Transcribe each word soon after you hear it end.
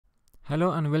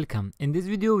Hello and welcome. In this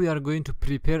video we are going to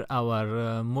prepare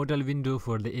our modal window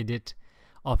for the edit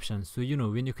options. So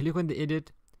when you click on the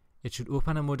edit, it should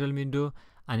open a modal window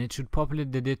and it should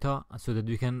populate the data so that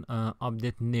we can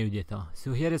update new data.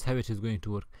 So here is how it is going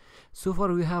to work. So far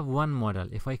we have one modal.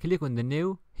 If I click on the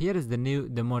new, here is the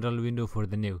modal window for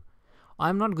the new.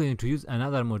 I'm not going to use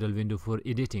another modal window for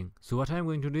editing. So what I'm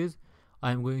going to do is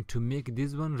I'm going to make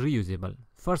this one reusable.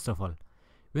 First of all,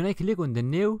 when I click on the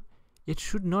new, it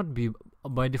should not be,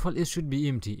 by default it should be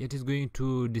empty. It is going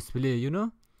to display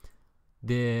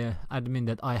the admin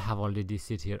that I have already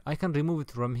set here. I can remove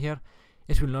it from here,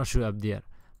 it will not show up there.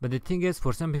 But the thing is,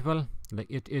 for some people, like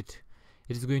it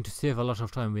is going to save a lot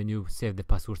of time when you save the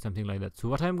password, something like that. So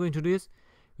what I'm going to do is,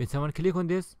 when someone click on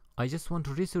this, I just want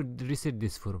to reset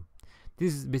this form.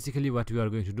 This is basically what we are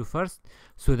going to do first,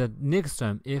 so that next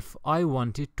time if I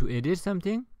wanted to edit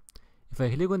something, if I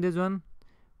click on this one,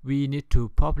 we need to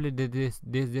populate this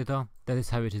data. That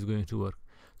is how it is going to work.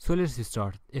 So let's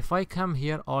start. If I come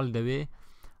here all the way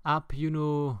up,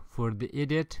 for the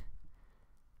edit,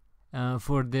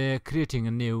 for the creating a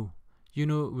new,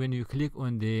 when you click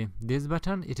on this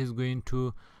button, it is going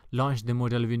to launch the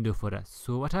modal window for us.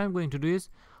 So what I'm going to do is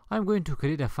I'm going to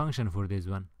create a function for this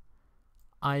one.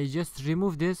 I just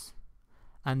remove this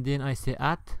and then I say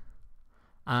add,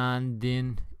 and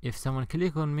then if someone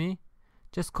click on me,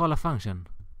 just call a function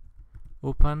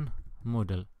open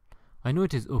modal. I know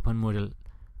it is open modal,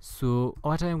 so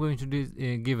what I'm going to do is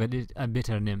give it a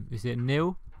better name. We say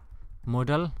new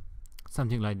modal,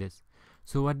 something like this.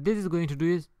 So what this is going to do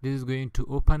is this is going to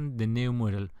open the new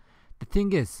modal. The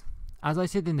thing is, as I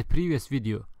said in the previous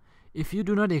video, if you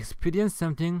do not experience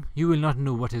something, you will not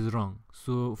know what is wrong.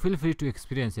 So feel free to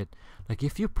experience it. Like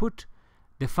if you put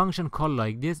the function call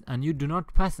like this and you do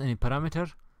not pass any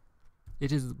parameter,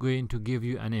 it is going to give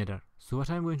you an error. So what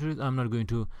I'm going to do is I'm not going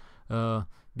to,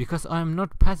 because I'm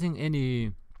not passing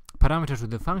any parameter to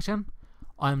the function,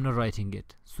 I'm not writing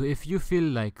it. So if you feel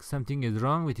like something is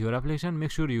wrong with your application,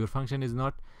 make sure your function is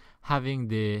not having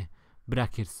the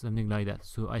brackets, something like that.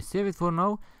 So I save it for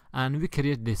now and we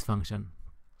create this function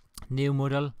new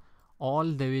modal all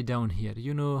the way down here.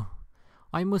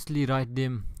 I mostly write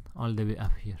them all the way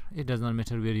up here. It does not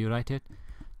matter where you write it,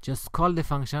 just call the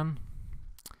function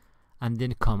and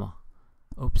then comma.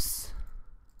 Oops,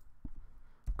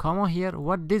 comma here.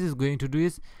 What this is going to do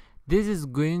is this is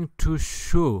going to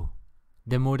show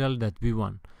the modal that we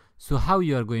want. So how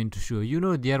you are going to show,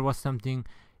 there was something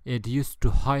it used to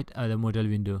hide the modal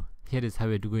window. Here is how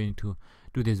it's going to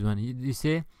do this one. You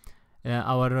say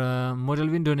our modal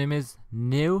window name is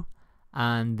new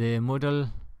and the modal,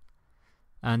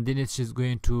 and then it's just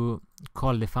going to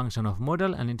call the function of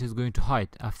modal and it is going to hide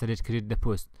after it create the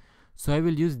post. So I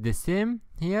will use the same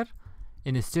here.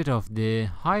 Instead of the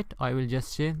hide, I will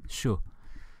just say show.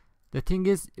 The thing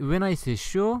is, when I say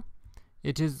show,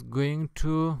 it is going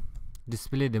to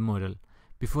display the modal.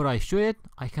 Before I show it,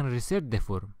 I can reset the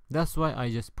form. That's why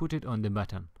I just put it on the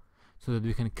button, so that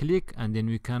we can click and then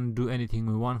we can do anything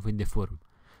we want with the form.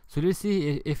 So let's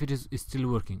see if it is still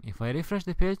working. If I refresh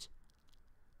the page,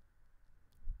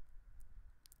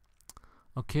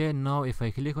 okay, now if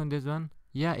I click on this one,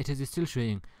 yeah, it is still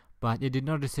showing, but it did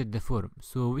not reset the form.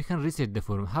 So we can reset the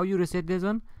form. How you reset this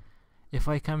one? If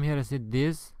I come here and say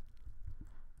this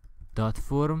dot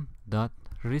form dot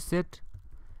reset,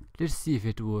 let's see if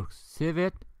it works. Save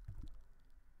it.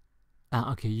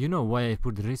 Okay, you know why I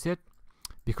put the reset?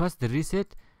 Because the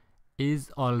reset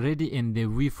is already in the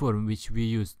Vue form which we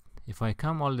used. If I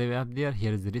come all the way up there,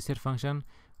 here is the reset function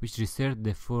which reset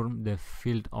the form, the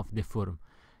field of the form.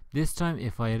 This time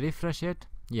if I refresh it,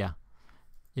 yeah.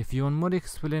 If you want more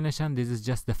explanation, this is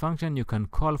just the function you can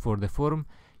call for the form.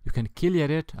 You can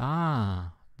clear it.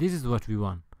 This is what we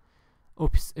want.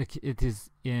 Oops, it is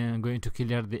going to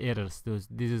clear the errors.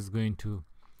 This is going to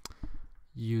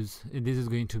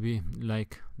be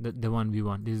like the one we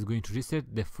want. This is going to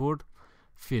reset the 4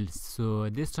 fields. So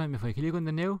this time if I click on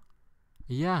the new,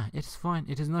 yeah, it's fine.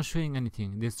 It is not showing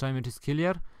anything. This time it is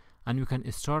clear and we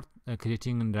can start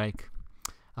creating like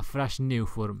a fresh new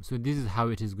form. So this is how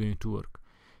it is going to work.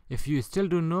 If you still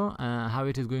don't know how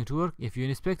it is going to work, if you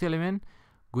inspect element,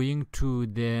 going to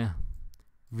the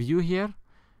view here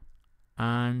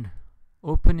and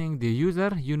opening the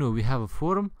user, we have a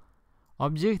form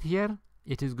object here.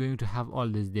 It is going to have all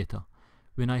this data.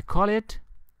 When I call it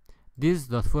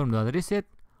this.form.reset,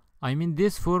 I mean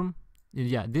this form,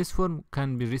 yeah, this form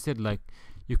can be reset. Like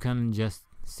you can just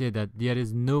say that there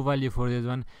is no value for this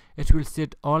one. It will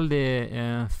set all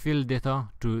the field data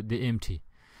to the empty.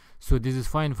 So this is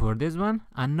fine for this one,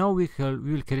 and now we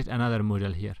will create another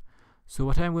modal here. So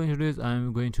what I'm going to do is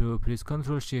I'm going to press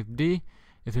Ctrl Shift D.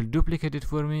 it will duplicate it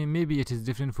for me. Maybe it is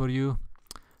different for you,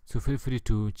 so feel free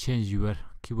to change your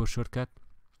keyboard shortcut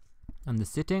and the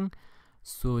setting.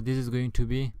 So this is going to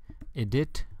be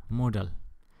edit modal.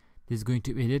 This is going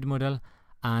to be edit modal,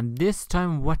 and this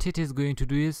time what it is going to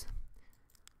do is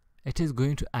it is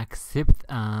going to accept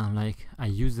like a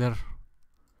user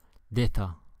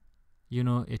data. You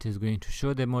know, it is going to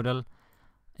show the modal.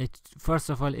 It first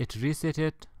of all it reset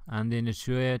it, and then it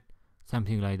show it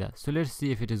something like that. So let's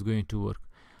see if it is going to work.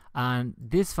 And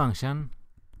this function,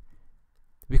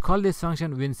 we call this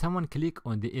function when someone click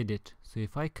on the edit. So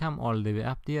if I come all the way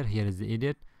up there, here is the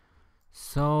edit.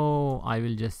 So I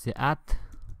will just say at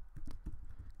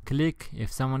click.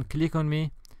 If someone click on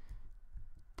me,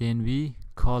 then we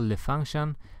call the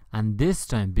function, and this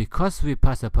time because we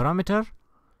pass a parameter,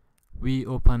 we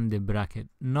open the bracket.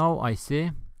 Now I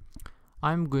say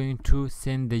I'm going to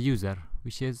send the user,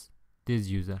 which is this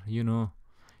user, you know,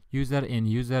 user and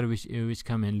user which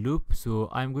come in loop. So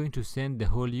I'm going to send the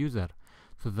whole user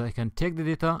so that I can take the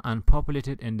data and populate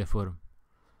it in the form.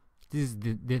 This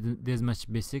is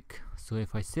much basic. So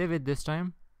if I save it this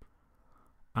time,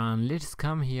 and let's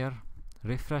come here,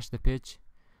 refresh the page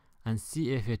and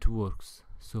see if it works.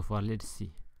 So far, let's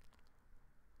see.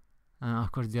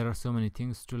 Of course there are so many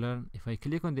things to learn. If I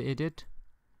click on the edit,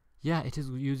 yeah, it is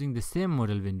using the same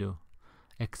modal window,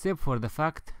 except for the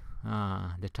fact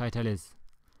the title is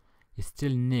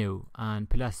still new, and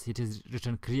plus it is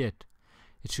written create.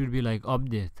 It should be like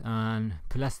update, and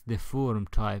plus the form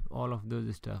type, all of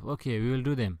those stuff. Okay, we will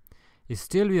do them.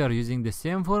 Still we are using the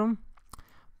same form,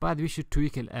 but we should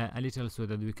tweak it a little so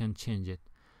that we can change it.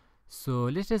 So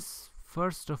let us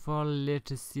first of all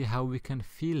let us see how we can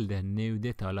fill the new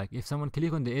data. Like if someone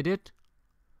click on the edit,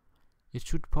 it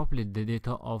should populate the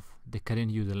data of the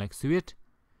current user, like suite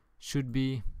should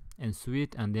be in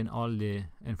suite, and then all the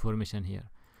information here.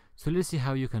 So let's see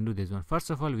how you can do this one. First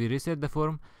of all, we reset the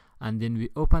form, and then we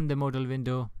open the modal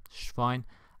window, fine,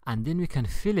 and then we can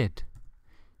fill it.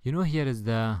 You know, here is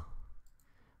the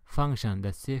function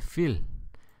that say fill,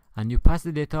 and you pass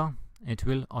the data, it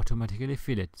will automatically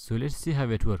fill it. So let's see how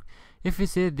it works. If we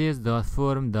say this dot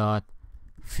form dot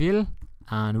fill,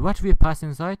 and what we pass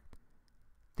inside,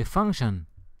 the function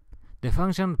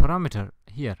parameter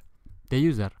here, the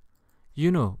user.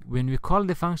 You know, when we call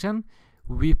the function,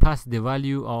 we pass the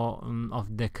value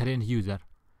of the current user,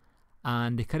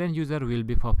 and the current user will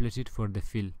be populated for the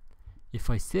fill. If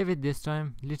I save it this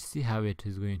time, let's see how it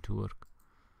is going to work.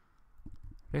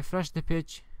 Refresh the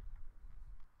page,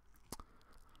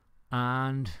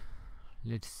 and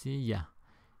let's see. Yeah,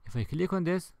 if I click on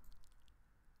this,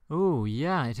 oh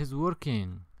yeah, it is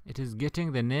working. It is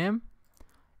getting the name,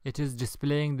 it is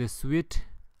displaying the suite,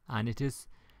 and it is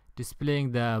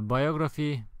displaying the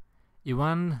biography.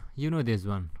 Even, you know, this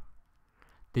one,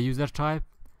 the user type.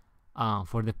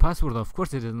 For the password, of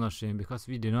course it is not showing because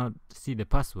we do not see the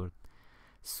password.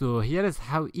 So here is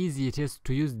how easy it is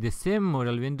to use the same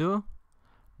modal window,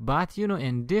 but you know,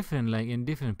 in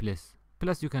different place.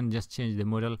 Plus you can just change the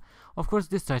modal. Of course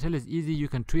this title is easy, you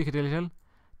can tweak it a little.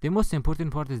 The most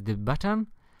important part is the button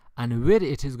and where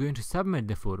it is going to submit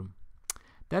the form.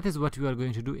 That is what we are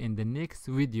going to do in the next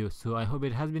video. So I hope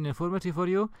it has been informative for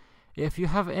you. If you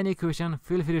have any question,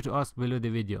 feel free to ask below the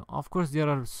video. Of course there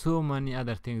are so many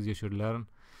other things you should learn,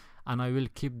 and I will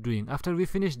keep doing. After we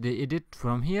finish the edit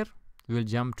from here, we will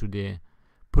jump to the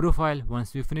profile.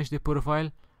 Once we finish the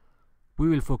profile, we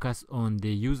will focus on the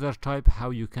user type,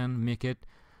 how you can make it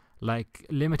like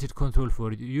limited control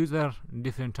for user,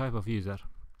 different type of user.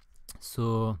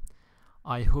 So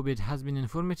I hope it has been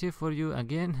informative for you.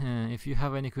 Again, if you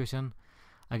have any question,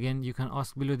 again you can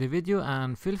ask below the video,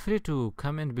 and feel free to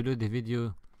comment below the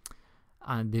video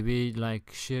and the way, like,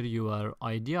 share your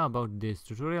idea about this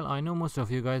tutorial. I know most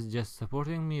of you guys just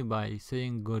supporting me by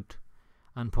saying good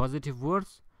and positive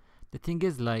words. The thing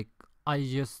is, like, I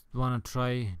just want to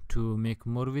try to make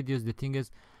more videos. The thing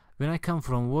is, when I come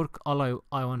from work, all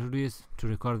I want to do is to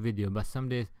record video, but some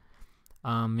days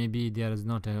maybe there is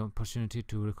not an opportunity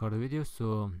to record a video,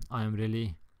 so I am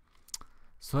really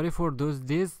sorry for those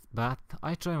days, but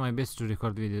I try my best to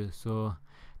record videos. So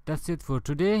that's it for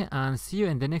today, and see you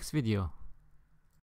in the next video.